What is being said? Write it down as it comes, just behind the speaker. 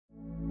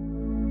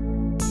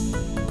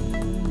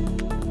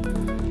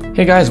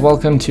Hey guys,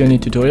 welcome to a new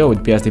tutorial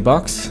with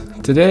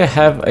PSDBox. Today I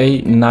have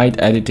a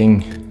night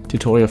editing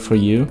tutorial for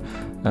you,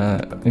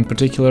 in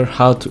particular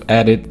how to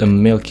edit the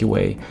Milky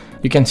Way.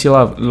 You can see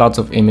lots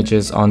of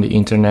images on the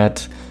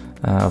internet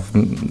of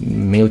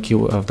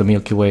the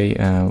Milky Way,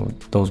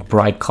 those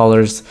bright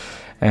colors,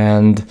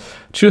 and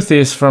truth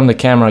is, from the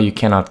camera you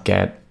cannot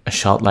get a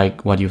shot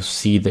like what you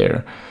see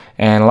there.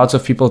 And lots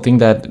of people think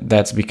that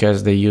that's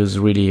because they use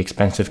really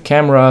expensive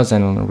cameras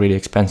and really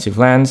expensive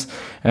lens.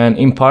 And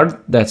in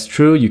part, that's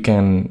true. You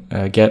can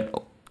get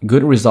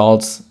good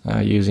results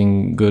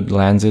using good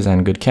lenses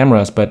and good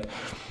cameras. But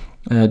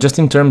just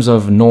in terms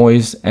of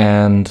noise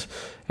and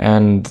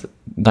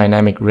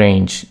dynamic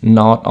range,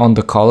 not on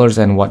the colors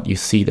and what you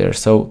see there.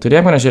 So today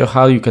I'm going to show you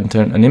how you can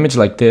turn an image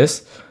like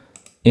this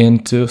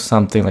into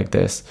something like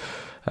this.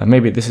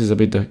 Maybe this is a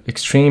bit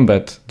extreme,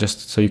 but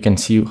just so you can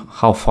see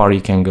how far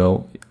you can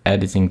go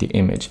editing the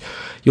image.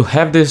 You'll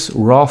have this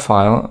raw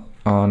file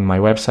on my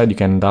website. You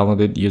can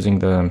download it using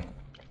the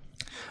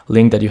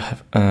link that you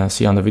have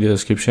see on the video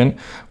description,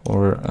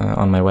 or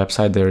on my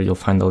website. There you'll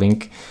find the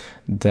link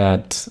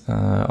that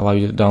allow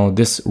you to download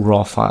this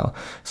raw file.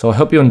 So I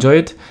hope you enjoy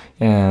it,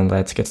 and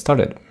let's get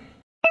started.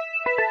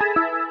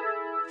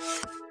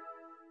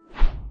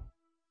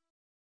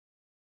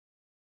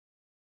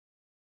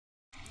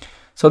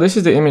 So this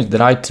is the image that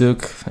I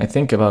took, I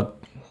think about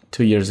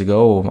 2 years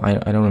ago.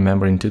 I don't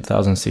remember, in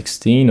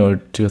 2016 or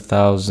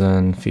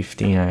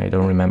 2015, I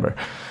don't remember.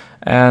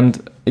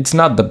 And it's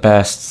not the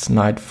best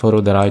night photo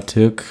that I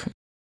took.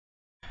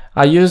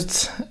 I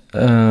used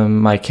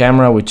my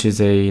camera, which is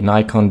a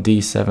Nikon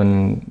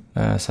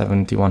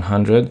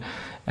D7100,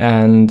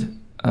 and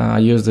I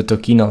used the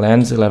Tokina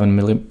lens, 11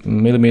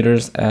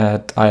 millimeters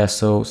at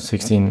ISO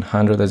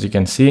 1600, as you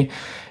can see,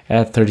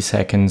 at 30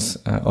 seconds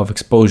of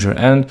exposure.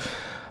 And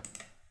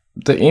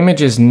the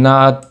image is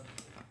not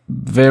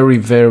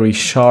very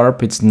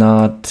sharp. It's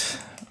not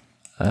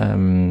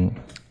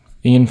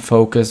in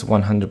focus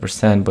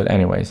 100%, but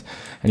anyways,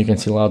 and you can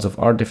see lots of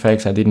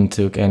artifacts. I didn't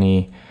take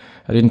any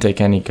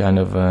kind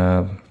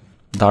of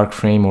dark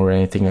frame or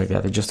anything like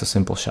that. It's just a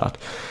simple shot.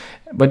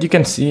 But you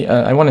can see,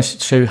 I want to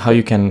show you how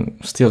you can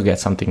still get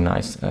something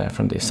nice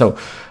from this. So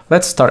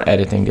let's start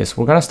editing this.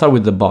 We're gonna start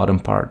with the bottom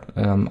part.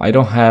 I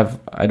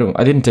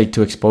didn't take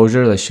two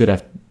exposures. I should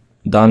have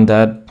done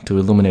that to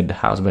illuminate the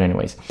house, but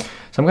anyways.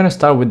 So I'm going to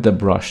start with the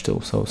brush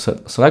tool. So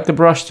select the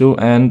brush tool,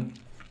 and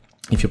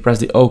if you press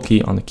the O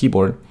key on the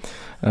keyboard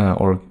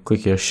or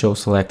click here, show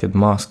selected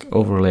mask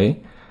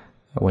overlay,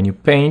 when you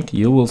paint,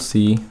 you will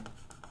see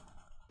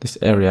this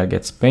area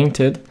gets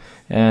painted,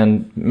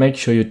 and make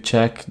sure you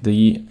check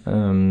the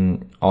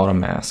auto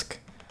mask.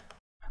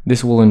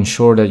 This will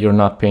ensure that you're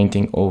not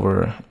painting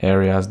over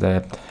areas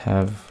that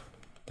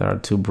are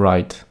too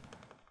bright.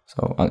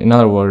 So in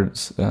other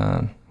words,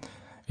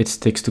 it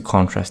sticks to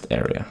contrast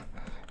areas.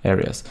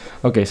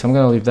 Okay, so I'm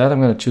gonna leave that. I'm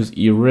gonna choose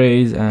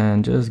erase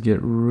and just get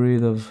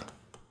rid of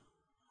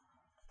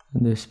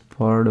this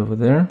part over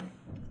there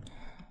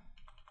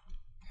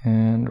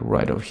and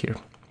right over here.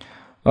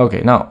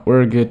 Okay, now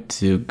we're good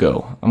to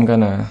go. I'm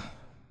gonna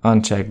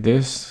uncheck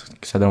this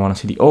because I don't want to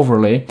see the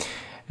overlay.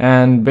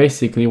 And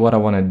basically what I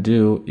want to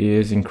do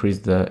is increase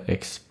the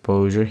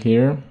exposure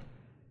here.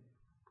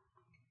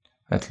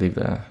 Let's leave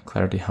the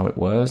clarity how it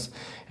was,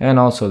 and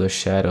also the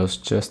shadows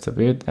just a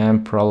bit,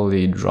 and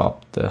probably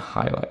drop the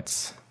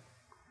highlights.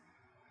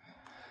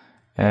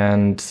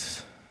 And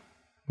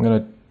I'm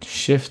gonna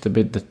shift a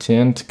bit the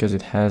tint because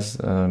it has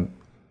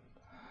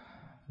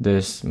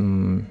this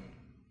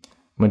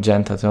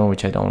magenta tone,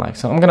 which I don't like.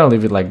 So I'm gonna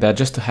leave it like that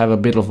just to have a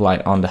bit of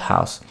light on the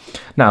house.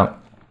 Now,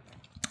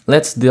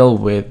 let's deal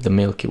with the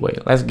Milky Way.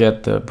 Let's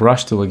get the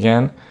brush tool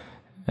again,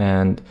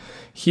 and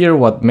here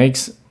what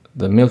makes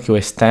the Milky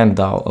Way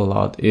stand out a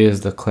lot is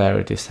the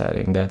clarity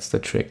setting. That's the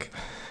trick.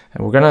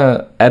 And we're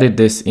gonna edit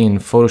this in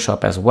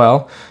Photoshop as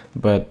well,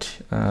 but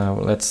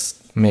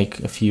let's make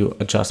a few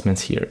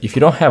adjustments here. If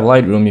you don't have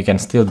Lightroom, you can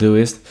still do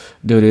this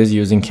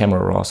using Camera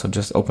Raw. So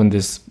just open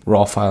this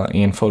raw file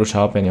in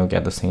Photoshop and you'll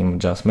get the same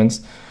adjustments.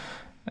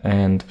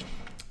 And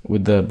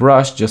with the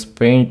brush, just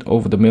paint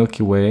over the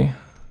Milky Way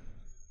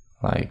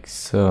like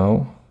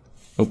so.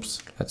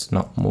 Oops, let's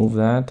not move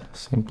that.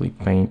 Simply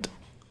paint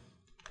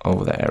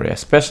over the area,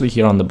 especially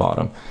here on the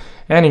bottom,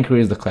 and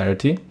increase the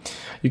clarity.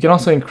 You can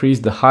also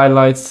increase the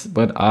highlights,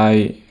 but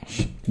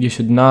you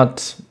should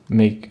not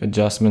make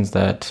adjustments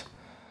that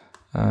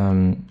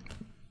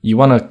you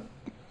want to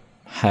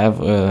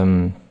have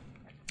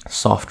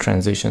soft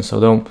transition. So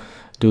don't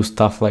do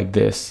stuff like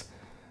this.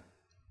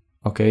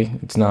 Okay,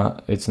 it's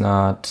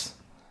not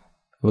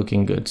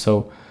looking good.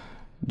 So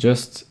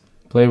just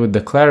play with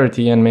the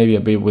clarity and maybe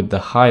a bit with the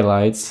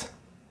highlights,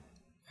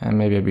 and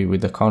maybe a bit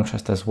with the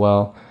contrast as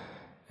well,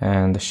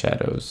 and the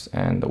shadows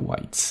and the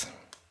whites.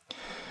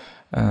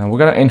 We're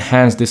gonna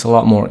enhance this a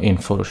lot more in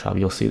Photoshop.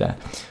 You'll see that.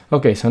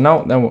 Okay, so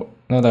now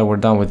that we're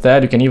done with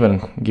that, you can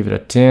even give it a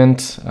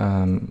tint.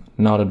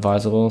 Not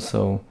advisable.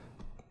 So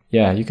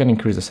yeah, you can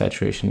increase the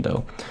saturation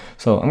though.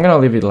 So I'm gonna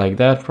leave it like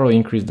that. Probably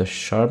increase the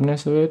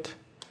sharpness of it.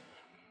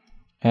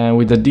 And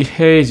with the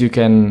dehaze, you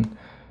can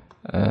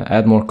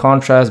add more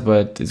contrast,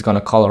 but it's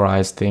gonna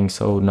colorize things,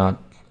 so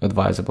not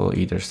advisable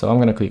either. So I'm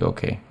gonna click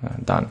OK,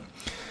 done.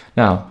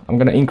 Now I'm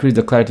gonna increase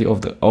the clarity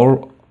of the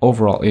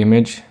overall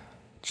image.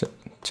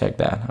 Check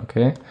that,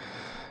 okay?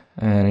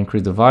 And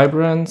increase the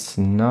vibrance,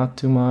 not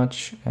too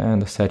much,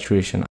 and the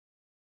saturation.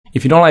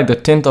 If you don't like the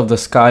tint of the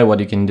sky, what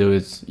you can do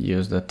is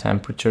use the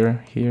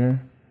temperature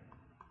here.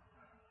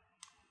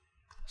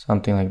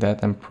 Something like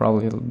that, and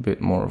probably a little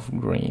bit more of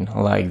green,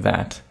 like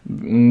that.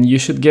 You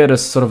should get a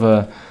sort of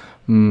a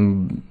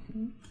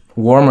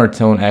warmer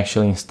tone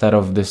actually, instead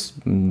of this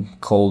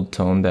cold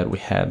tone that we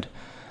had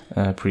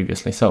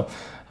previously. So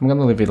I'm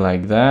gonna leave it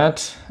like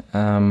that.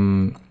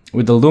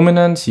 With the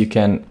luminance, you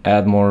can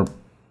add more.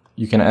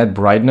 You can add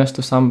brightness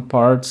to some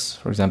parts,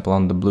 for example,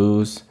 on the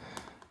blues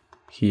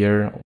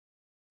here.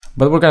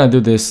 But we're gonna do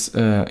this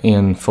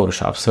in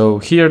Photoshop. So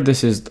here,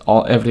 this is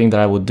everything that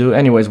I would do.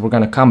 Anyways, we're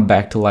gonna come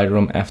back to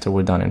Lightroom after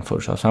we're done in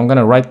Photoshop. So I'm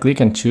gonna right click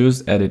and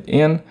choose Edit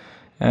In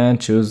and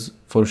choose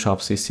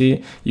Photoshop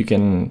CC. You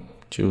can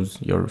choose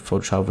your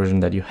Photoshop version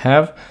that you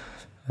have.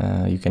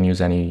 You can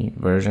use any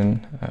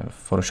version,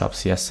 Photoshop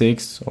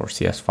CS6 or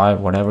CS5,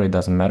 whatever, it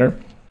doesn't matter.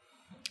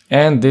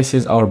 And this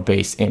is our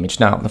base image.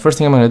 Now, the first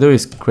thing I'm going to do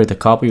is create a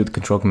copy with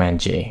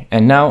Ctrl-Command-J.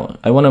 And now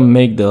I want to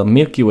make the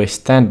Milky Way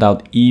stand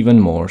out even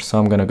more. So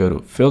I'm going to go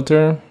to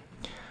Filter,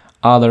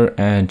 Other,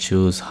 and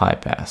choose High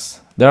Pass.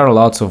 There are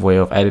lots of ways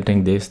of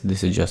editing this.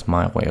 This is just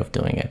my way of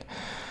doing it.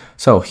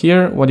 So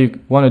here, what you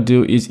want to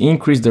do is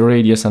increase the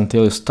radius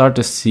until you start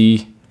to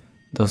see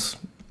those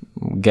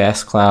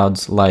gas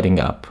clouds lighting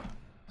up.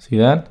 See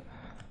that?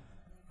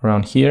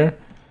 Around here.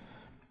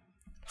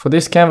 For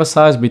this canvas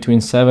size,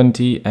 between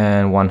 70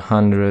 and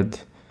 100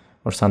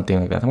 or something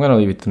like that. I'm gonna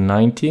leave it to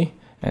 90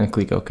 and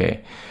click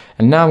OK.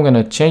 And now I'm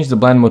gonna change the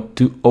blend mode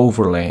to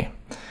overlay.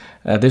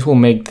 This will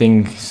make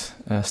things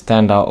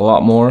stand out a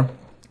lot more,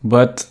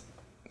 but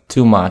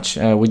too much.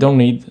 We don't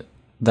need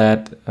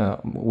that.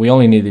 We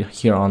only need it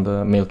here on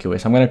the Milky Way.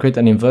 So I'm gonna create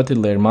an inverted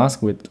layer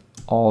mask with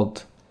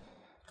Alt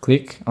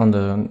click on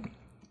the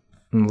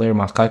layer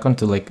mask icon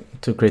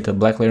to create a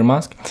black layer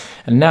mask.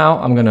 And now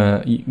I'm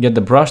gonna get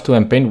the brush tool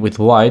and paint with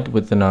white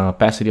with an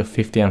opacity of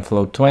 50 and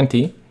float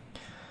 20.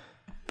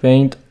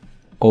 Paint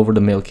over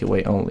the Milky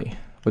Way only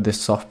with this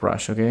soft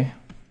brush, okay?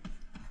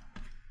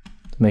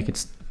 To make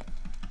it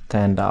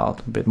stand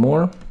out a bit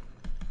more.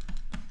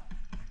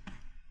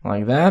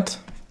 Like that.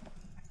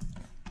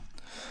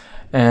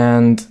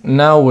 And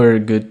now we're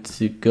good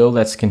to go.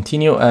 Let's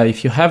continue.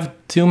 If you have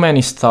too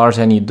many stars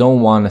and you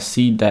don't want to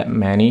see that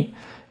many,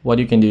 what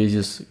you can do is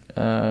just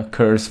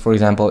curves, for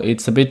example.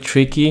 It's a bit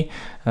tricky.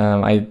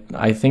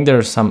 I think there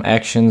are some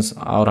actions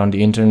out on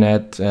the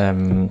internet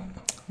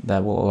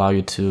that will allow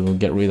you to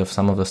get rid of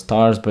some of the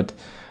stars, but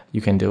you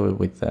can do it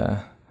with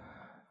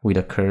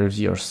the curves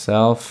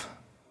yourself.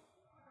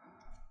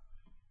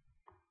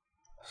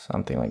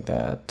 Something like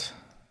that.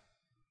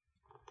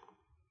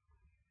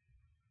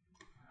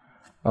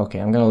 Okay,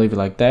 I'm gonna leave it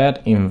like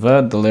that.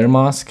 Invert the layer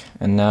mask,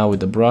 and now with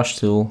the brush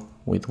tool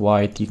with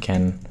white, you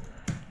can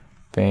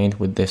paint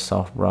with this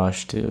soft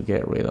brush to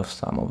get rid of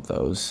some of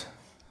those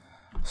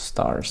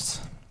stars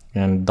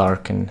and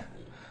darken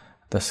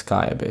the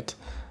sky a bit.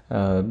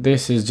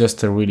 This is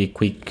just a really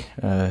quick,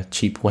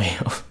 cheap way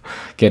of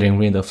getting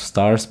rid of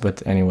stars,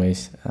 but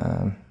anyways,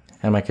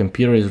 and my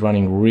computer is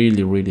running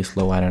really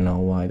slow. I don't know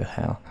why the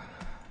hell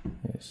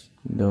it's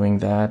doing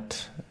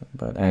that,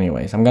 but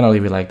anyways, I'm gonna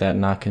leave it like that,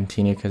 not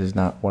continue, because it's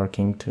not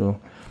working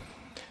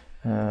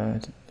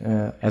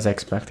as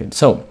expected.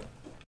 So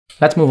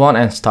let's move on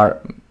and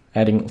start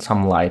adding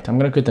some light. I'm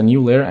gonna create a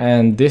new layer,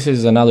 and this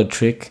is another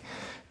trick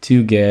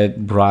to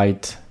get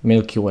bright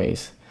Milky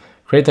Ways.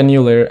 Create a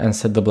new layer and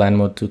set the blend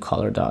mode to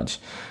color dodge.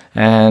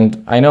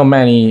 And I know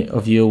many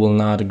of you will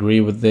not agree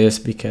with this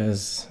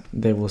because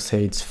they will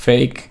say it's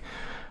fake,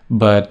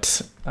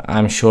 but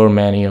I'm sure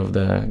many of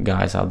the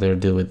guys out there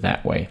do it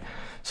that way.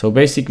 So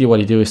basically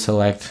what you do is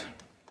select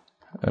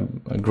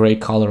a gray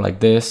color like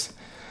this,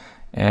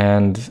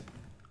 and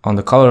on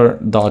the color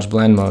dodge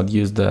blend mode,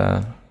 use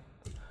the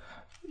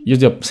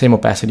same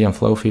opacity and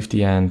flow,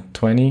 50 and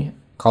 20,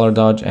 color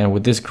dodge, and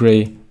with this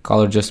gray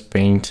color, just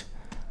paint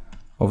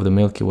over the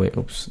Milky Way.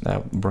 Oops,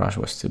 that brush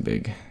was too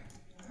big.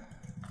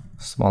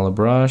 Smaller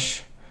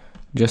brush,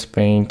 just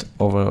paint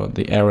over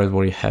the areas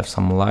where you have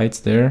some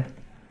lights there.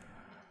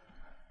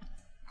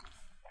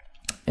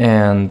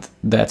 And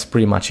that's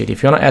pretty much it.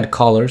 If you want to add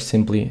color,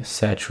 simply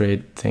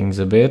saturate things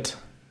a bit,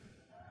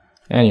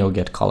 and you'll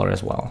get color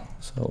as well.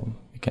 So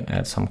you can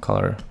add some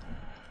color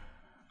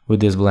with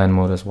this blend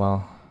mode as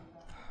well.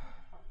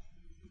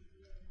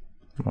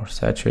 More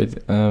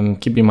saturated.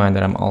 Keep in mind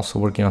that I'm also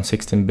working on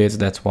 16 bits.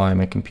 That's why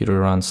my computer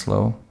runs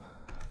slow,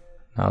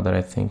 now that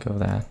I think of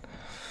that.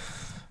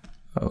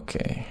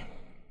 Okay.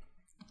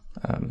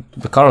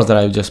 The colors that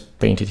I just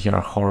painted here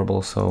are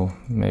horrible, so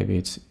maybe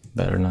it's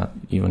better not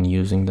even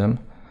using them.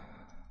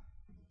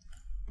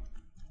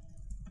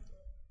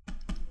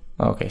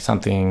 Okay,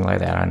 something like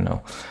that, I don't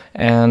know.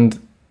 And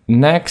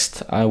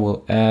next I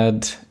will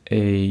add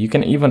you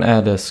can even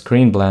add a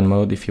screen blend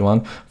mode if you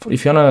want.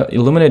 If you want to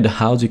illuminate the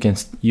house, you can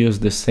use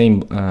the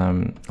same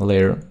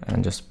layer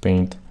and just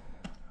paint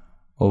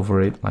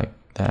over it like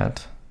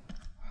that.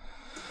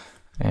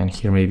 And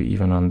here maybe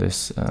even on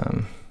this,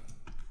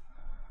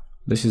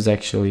 this is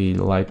actually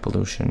light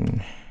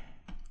pollution,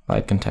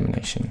 light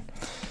contamination.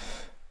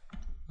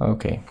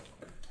 Okay,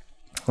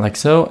 like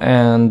so.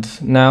 And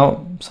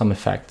now some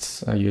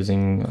effects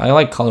using, I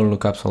like color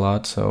lookups a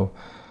lot, so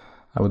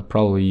I would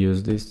probably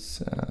use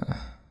this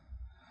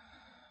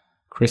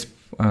crisp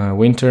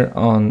winter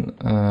on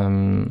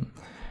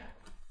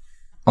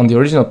the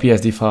original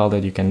PSD file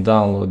that you can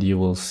download. You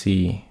will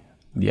see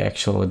the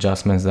actual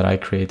adjustments that I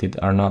created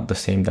are not the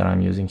same that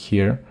I'm using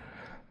here.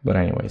 But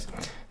anyways,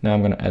 now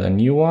I'm gonna add a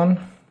new one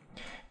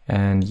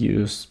and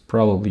use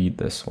probably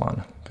this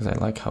one because I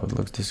like how it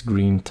looks, this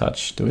green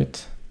touch to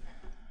it.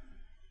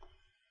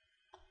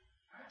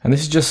 And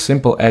this is just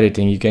simple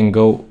editing. You can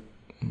go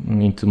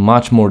into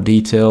much more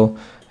detail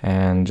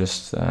and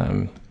just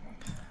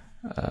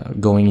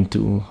going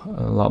into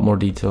a lot more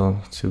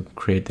detail to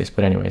create this.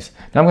 But anyways,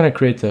 now I'm going to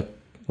create a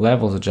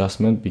levels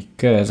adjustment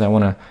because I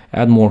want to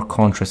add more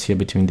contrast here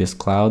between these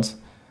clouds,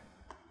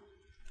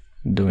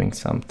 doing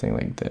something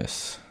like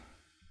this.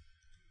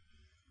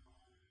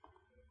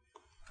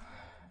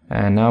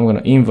 And now I'm going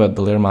to invert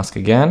the layer mask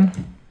again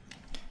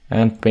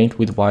and paint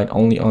with white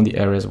only on the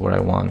areas where I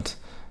want.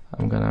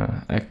 I'm going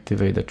to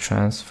activate the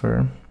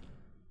transfer.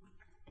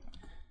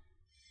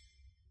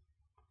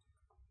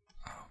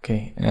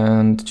 Okay,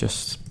 and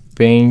just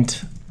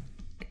paint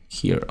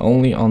here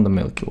only on the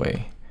Milky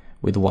Way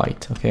with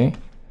white, okay?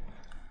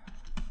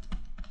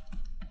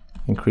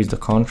 Increase the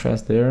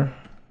contrast there,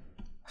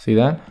 see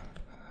that?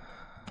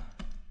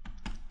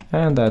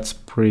 And that's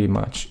pretty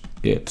much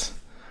it.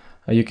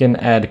 You can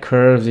add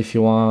curves if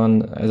you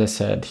want. As I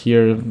said,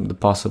 here the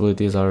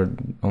possibilities are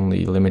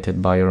only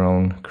limited by your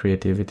own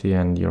creativity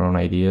and your own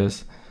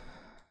ideas.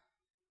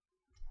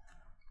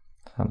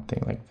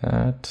 Something like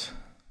that.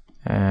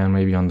 And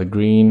maybe on the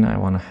green, I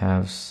want to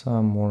have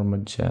some more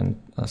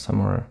magenta, some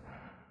more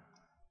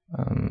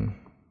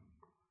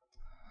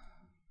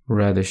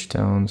reddish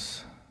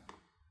tones,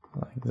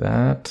 like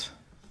that.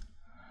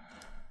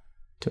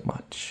 Too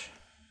much.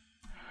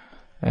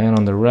 And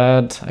on the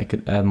red, I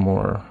could add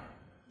more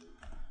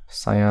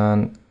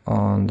cyan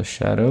on the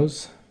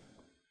shadows.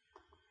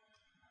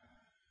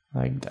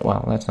 Like that.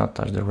 Well, let's not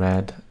touch the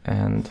red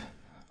and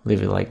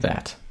leave it like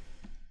that.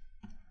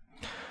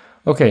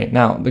 Okay,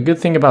 now the good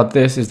thing about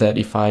this is that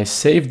if I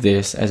save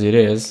this as it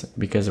is,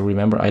 because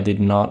remember I did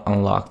not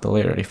unlock the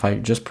layer, if I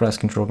just press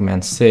Ctrl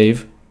Command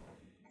save,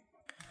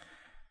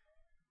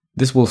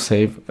 this will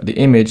save the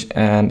image,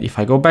 and if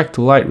I go back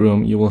to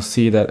Lightroom, you will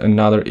see that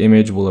another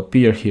image will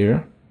appear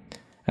here,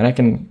 and I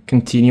can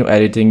continue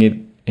editing it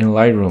in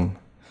Lightroom.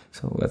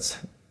 So let's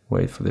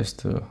wait for this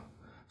to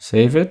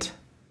save it,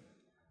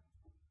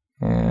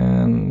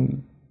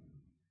 and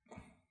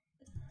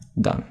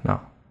done.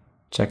 Now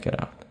check it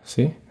out,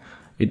 see?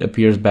 It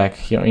appears back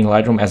here in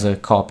Lightroom as a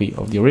copy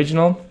of the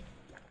original,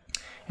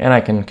 and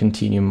I can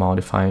continue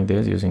modifying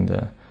this using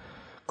the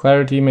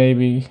clarity,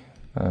 maybe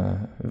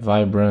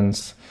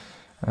vibrance.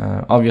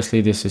 Obviously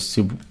this is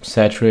too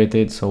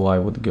saturated, so I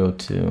would go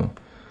to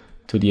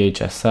the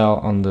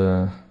HSL on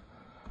the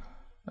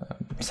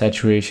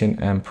saturation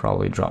and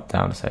probably drop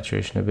down the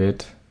saturation a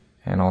bit,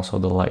 and also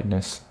the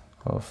lightness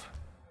of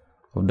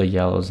the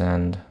yellows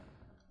and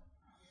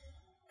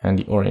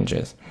the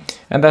oranges.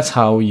 And that's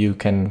how you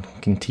can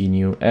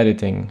continue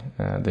editing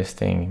this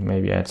thing.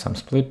 Maybe add some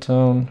split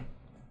tone.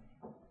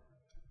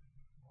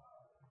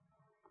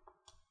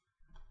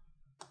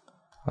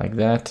 Like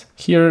that.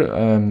 Here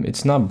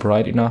it's not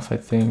bright enough, I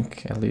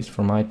think, at least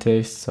for my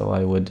taste, so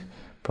I would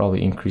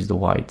probably increase the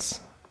whites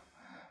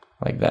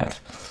like that.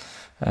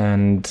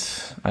 And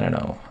I don't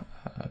know,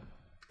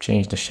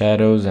 change the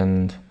shadows,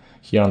 and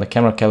here on the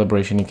camera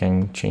calibration you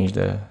can change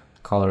the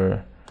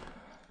color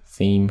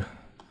theme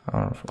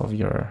of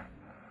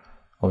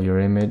your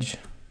image.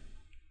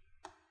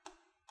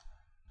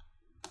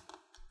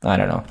 I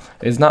don't know,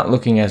 it's not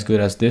looking as good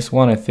as this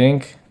one. I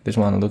think this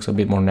one looks a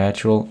bit more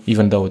natural,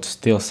 even though it's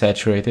still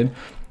saturated.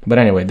 But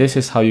anyway, this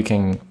is how you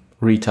can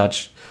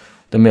retouch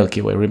the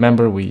Milky Way.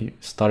 Remember, we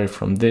started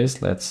from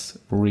this. Let's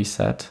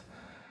reset.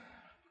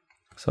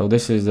 So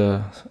this is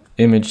the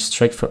image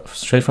straight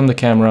from the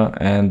camera,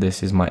 and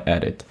this is my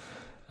edit.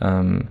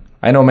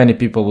 I know many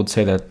people would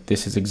say that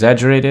this is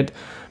exaggerated,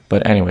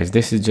 but anyways,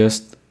 this is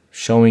just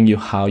showing you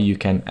how you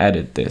can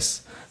edit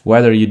this.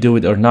 Whether you do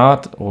it or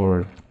not,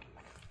 or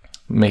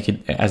make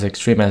it as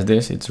extreme as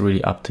this, it's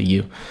really up to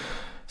you.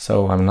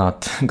 So I'm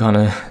not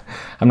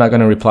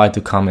gonna reply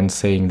to comments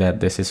saying that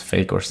this is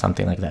fake or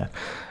something like that.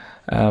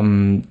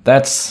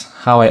 That's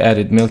how I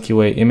edit Milky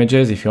Way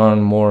images. If you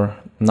want more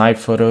night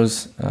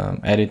photos,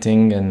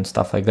 editing and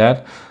stuff like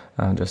that,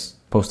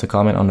 just post a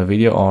comment on the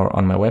video or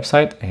on my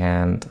website,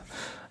 and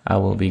I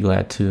will be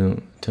glad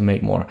to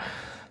make more.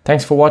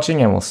 Thanks for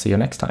watching, and we'll see you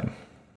next time.